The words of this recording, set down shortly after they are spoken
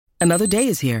Another day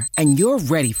is here, and you're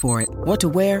ready for it. What to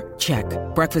wear? Check.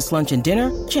 Breakfast, lunch, and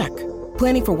dinner? Check.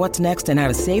 Planning for what's next and how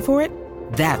to save for it?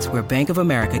 That's where Bank of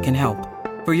America can help.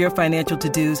 For your financial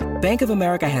to-dos, Bank of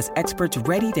America has experts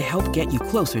ready to help get you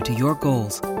closer to your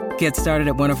goals. Get started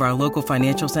at one of our local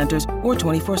financial centers or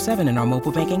 24/7 in our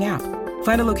mobile banking app.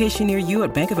 Find a location near you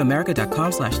at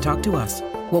bankofamerica.com/talktous.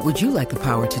 What would you like the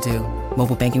power to do?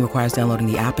 Mobile banking requires downloading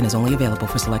the app and is only available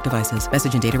for select devices.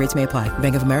 Message and data rates may apply.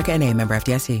 Bank of America N.A., member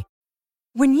FDIC.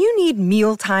 When you need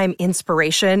mealtime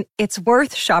inspiration, it's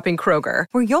worth shopping Kroger,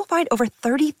 where you'll find over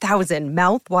 30,000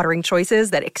 mouth-watering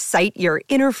choices that excite your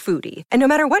inner foodie. And no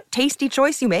matter what tasty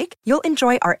choice you make, you'll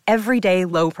enjoy our everyday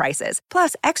low prices,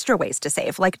 plus extra ways to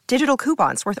save, like digital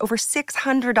coupons worth over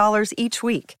 $600 each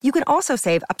week. You can also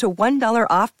save up to $1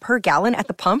 off per gallon at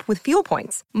the pump with fuel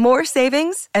points. More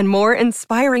savings and more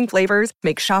inspiring flavors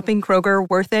make shopping Kroger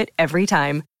worth it every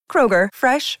time. Kroger,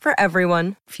 fresh for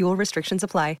everyone. Fuel restrictions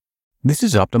apply. This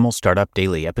is Optimal Startup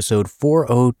Daily, episode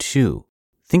 402,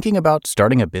 Thinking About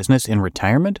Starting a Business in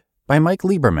Retirement by Mike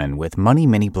Lieberman with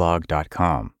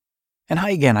MoneyMiniBlog.com. And hi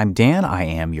again, I'm Dan. I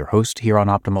am your host here on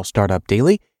Optimal Startup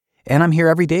Daily, and I'm here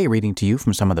every day reading to you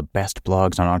from some of the best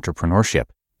blogs on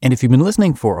entrepreneurship. And if you've been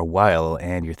listening for a while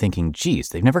and you're thinking, geez,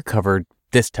 they've never covered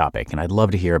this topic, and I'd love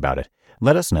to hear about it,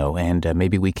 let us know, and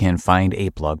maybe we can find a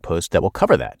blog post that will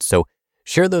cover that. So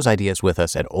share those ideas with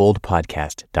us at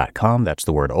oldpodcast.com. That's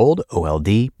the word old,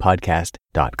 O-L-D,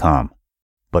 podcast.com.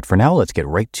 But for now, let's get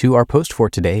right to our post for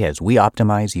today as we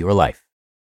optimize your life.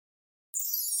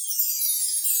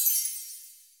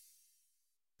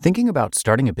 Thinking About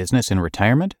Starting a Business in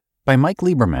Retirement by Mike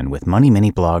Lieberman with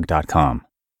MoneyMiniBlog.com.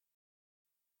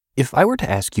 If I were to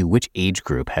ask you which age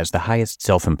group has the highest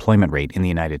self-employment rate in the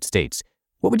United States,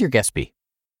 what would your guess be?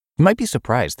 You might be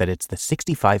surprised that it's the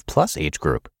 65-plus age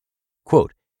group.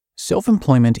 Quote,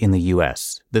 self-employment in the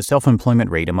U.S., the self-employment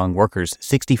rate among workers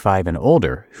 65 and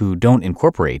older who don't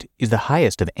incorporate is the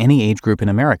highest of any age group in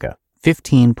America,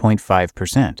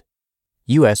 15.5%.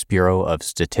 U.S. Bureau of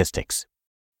Statistics.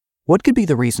 What could be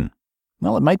the reason?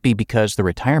 Well, it might be because the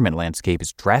retirement landscape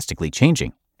is drastically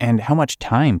changing, and how much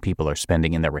time people are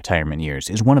spending in their retirement years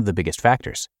is one of the biggest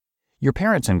factors. Your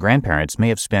parents and grandparents may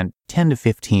have spent 10 to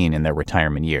 15 in their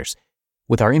retirement years.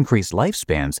 With our increased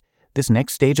lifespans, this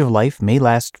next stage of life may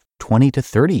last 20 to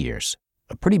 30 years,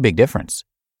 a pretty big difference.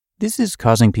 This is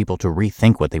causing people to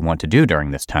rethink what they want to do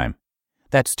during this time.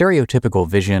 That stereotypical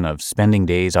vision of spending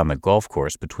days on the golf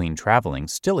course between traveling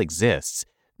still exists,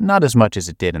 not as much as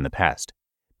it did in the past.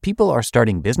 People are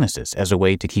starting businesses as a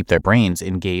way to keep their brains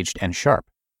engaged and sharp.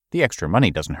 The extra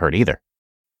money doesn't hurt either.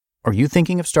 Are you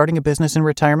thinking of starting a business in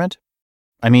retirement?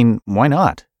 I mean, why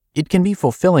not? It can be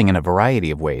fulfilling in a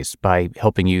variety of ways by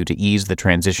helping you to ease the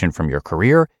transition from your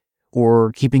career,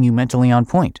 or keeping you mentally on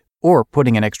point, or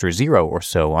putting an extra zero or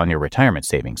so on your retirement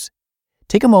savings.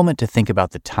 Take a moment to think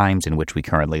about the times in which we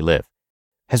currently live.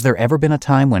 Has there ever been a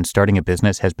time when starting a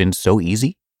business has been so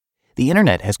easy? The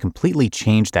internet has completely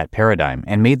changed that paradigm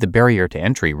and made the barrier to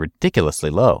entry ridiculously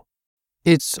low.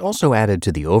 It's also added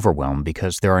to the overwhelm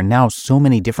because there are now so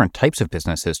many different types of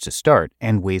businesses to start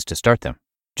and ways to start them.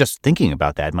 Just thinking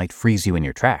about that might freeze you in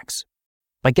your tracks.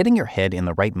 By getting your head in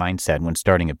the right mindset when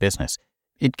starting a business,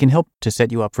 it can help to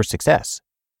set you up for success.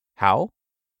 How?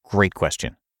 Great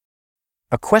question.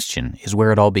 A question is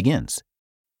where it all begins.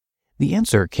 The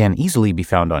answer can easily be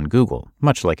found on Google,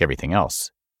 much like everything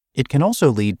else. It can also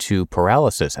lead to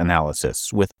paralysis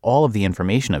analysis with all of the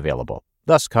information available,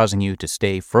 thus causing you to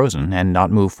stay frozen and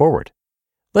not move forward.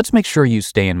 Let's make sure you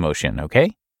stay in motion,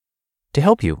 okay? To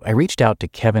help you, I reached out to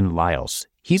Kevin Lyles.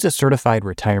 He's a certified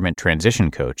retirement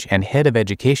transition coach and head of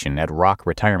education at Rock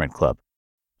Retirement Club.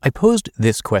 I posed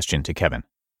this question to Kevin.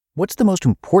 What's the most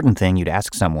important thing you'd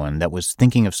ask someone that was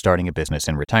thinking of starting a business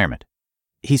in retirement?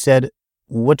 He said,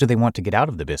 what do they want to get out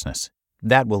of the business?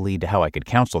 That will lead to how I could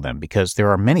counsel them because there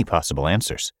are many possible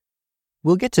answers.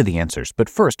 We'll get to the answers, but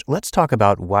first, let's talk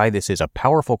about why this is a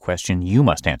powerful question you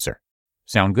must answer.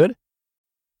 Sound good?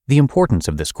 The importance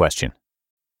of this question.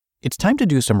 It's time to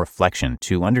do some reflection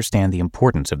to understand the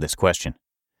importance of this question.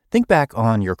 Think back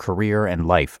on your career and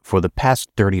life for the past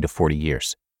 30 to 40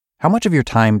 years. How much of your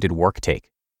time did work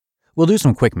take? We'll do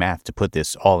some quick math to put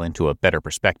this all into a better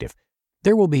perspective.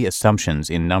 There will be assumptions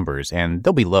in numbers, and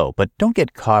they'll be low, but don't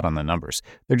get caught on the numbers.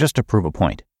 They're just to prove a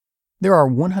point. There are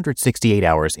 168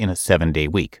 hours in a 7-day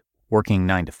week. Working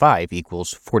 9 to 5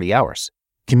 equals 40 hours.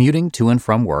 Commuting to and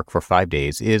from work for 5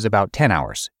 days is about 10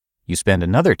 hours. You spend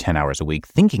another 10 hours a week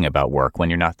thinking about work when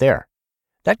you're not there.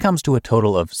 That comes to a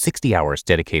total of 60 hours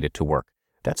dedicated to work.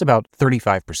 That's about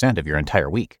 35% of your entire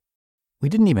week. We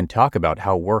didn't even talk about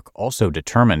how work also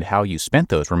determined how you spent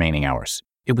those remaining hours.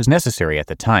 It was necessary at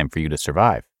the time for you to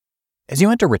survive. As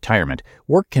you enter retirement,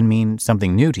 work can mean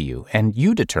something new to you, and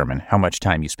you determine how much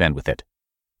time you spend with it.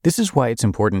 This is why it's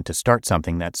important to start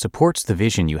something that supports the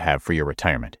vision you have for your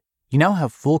retirement. You now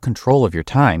have full control of your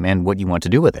time and what you want to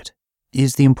do with it.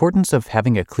 Is the importance of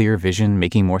having a clear vision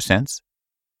making more sense?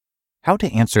 How to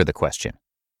answer the question.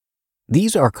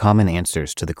 These are common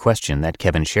answers to the question that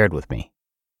Kevin shared with me.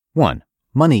 1.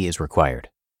 Money is required.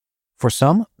 For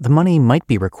some, the money might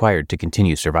be required to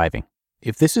continue surviving.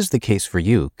 If this is the case for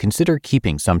you, consider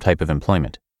keeping some type of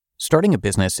employment. Starting a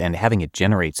business and having it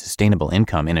generate sustainable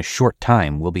income in a short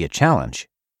time will be a challenge.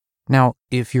 Now,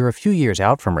 if you're a few years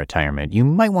out from retirement, you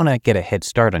might want to get a head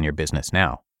start on your business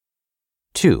now.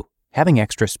 2. Having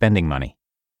extra spending money.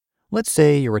 Let's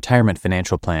say your retirement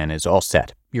financial plan is all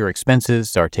set. Your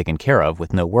expenses are taken care of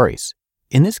with no worries.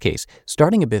 In this case,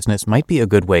 starting a business might be a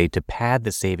good way to pad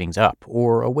the savings up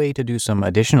or a way to do some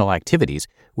additional activities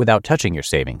without touching your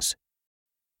savings.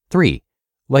 3.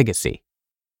 Legacy.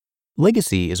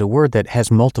 Legacy is a word that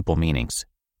has multiple meanings.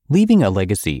 Leaving a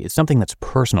legacy is something that's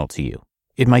personal to you.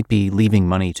 It might be leaving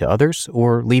money to others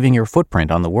or leaving your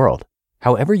footprint on the world.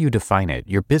 However you define it,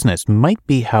 your business might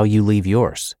be how you leave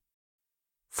yours.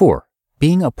 4.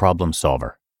 Being a problem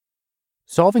solver.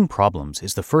 Solving problems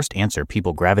is the first answer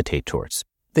people gravitate towards.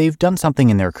 They've done something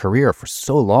in their career for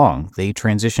so long, they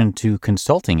transition to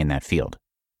consulting in that field.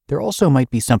 There also might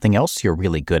be something else you're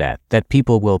really good at that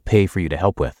people will pay for you to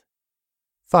help with.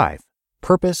 5.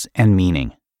 Purpose and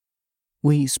meaning.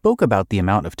 We spoke about the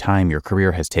amount of time your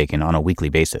career has taken on a weekly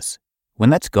basis. When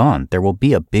that's gone, there will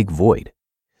be a big void.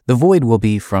 The void will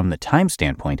be from the time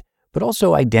standpoint, but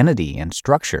also identity and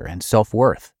structure and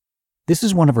self-worth. This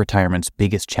is one of retirement's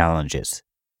biggest challenges.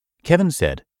 Kevin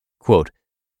said, quote,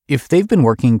 "If they've been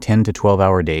working 10 to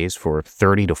 12-hour days for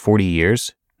 30 to 40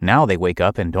 years, now they wake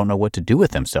up and don't know what to do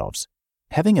with themselves.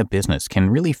 Having a business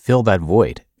can really fill that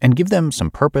void and give them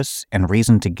some purpose and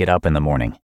reason to get up in the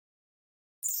morning."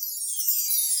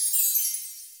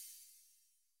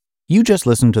 You just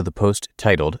listened to the post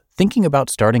titled, "Thinking About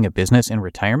Starting a Business in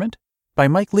Retirement?" by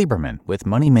Mike Lieberman with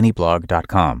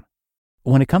MoneyMiniBlog.com.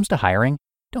 When it comes to hiring,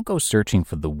 don't go searching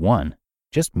for the one.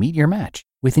 Just meet your match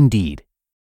with Indeed.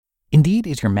 Indeed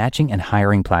is your matching and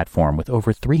hiring platform with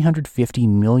over 350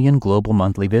 million global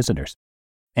monthly visitors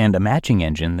and a matching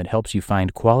engine that helps you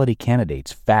find quality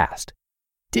candidates fast.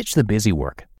 Ditch the busy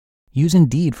work. Use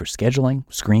Indeed for scheduling,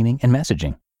 screening, and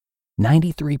messaging.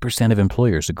 93% of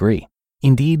employers agree.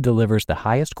 Indeed delivers the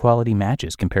highest quality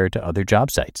matches compared to other job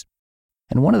sites.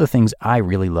 And one of the things I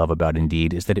really love about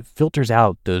Indeed is that it filters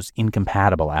out those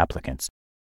incompatible applicants.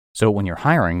 So when you're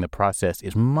hiring, the process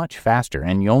is much faster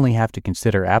and you only have to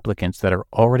consider applicants that are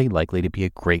already likely to be a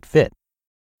great fit.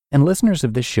 And listeners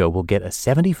of this show will get a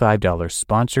 $75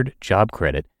 sponsored job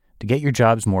credit to get your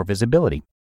jobs more visibility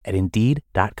at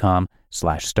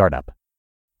Indeed.com/startup.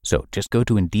 So just go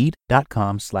to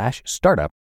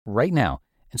Indeed.com/startup right now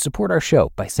and support our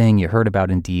show by saying you heard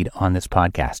about Indeed on this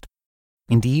podcast.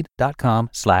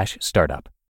 Indeed.com/startup.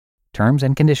 Terms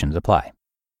and conditions apply.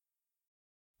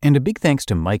 And a big thanks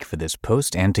to Mike for this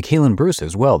post and to Kaylin Bruce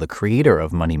as well, the creator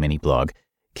of Money Mini Blog.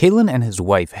 Kaylin and his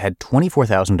wife had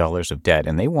 $24,000 of debt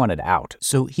and they wanted out,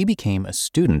 so he became a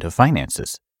student of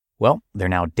finances. Well, they're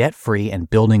now debt-free and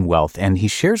building wealth, and he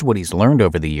shares what he's learned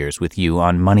over the years with you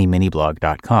on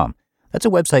MoneyMiniBlog.com. That's a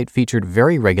website featured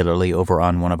very regularly over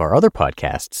on one of our other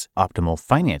podcasts, Optimal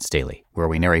Finance Daily, where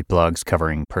we narrate blogs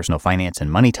covering personal finance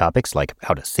and money topics like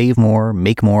how to save more,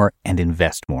 make more, and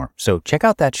invest more. So check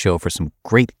out that show for some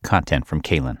great content from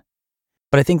Kaylin.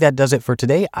 But I think that does it for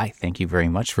today. I thank you very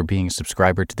much for being a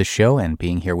subscriber to the show and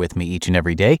being here with me each and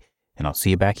every day. And I'll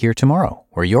see you back here tomorrow,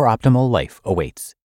 where your optimal life awaits.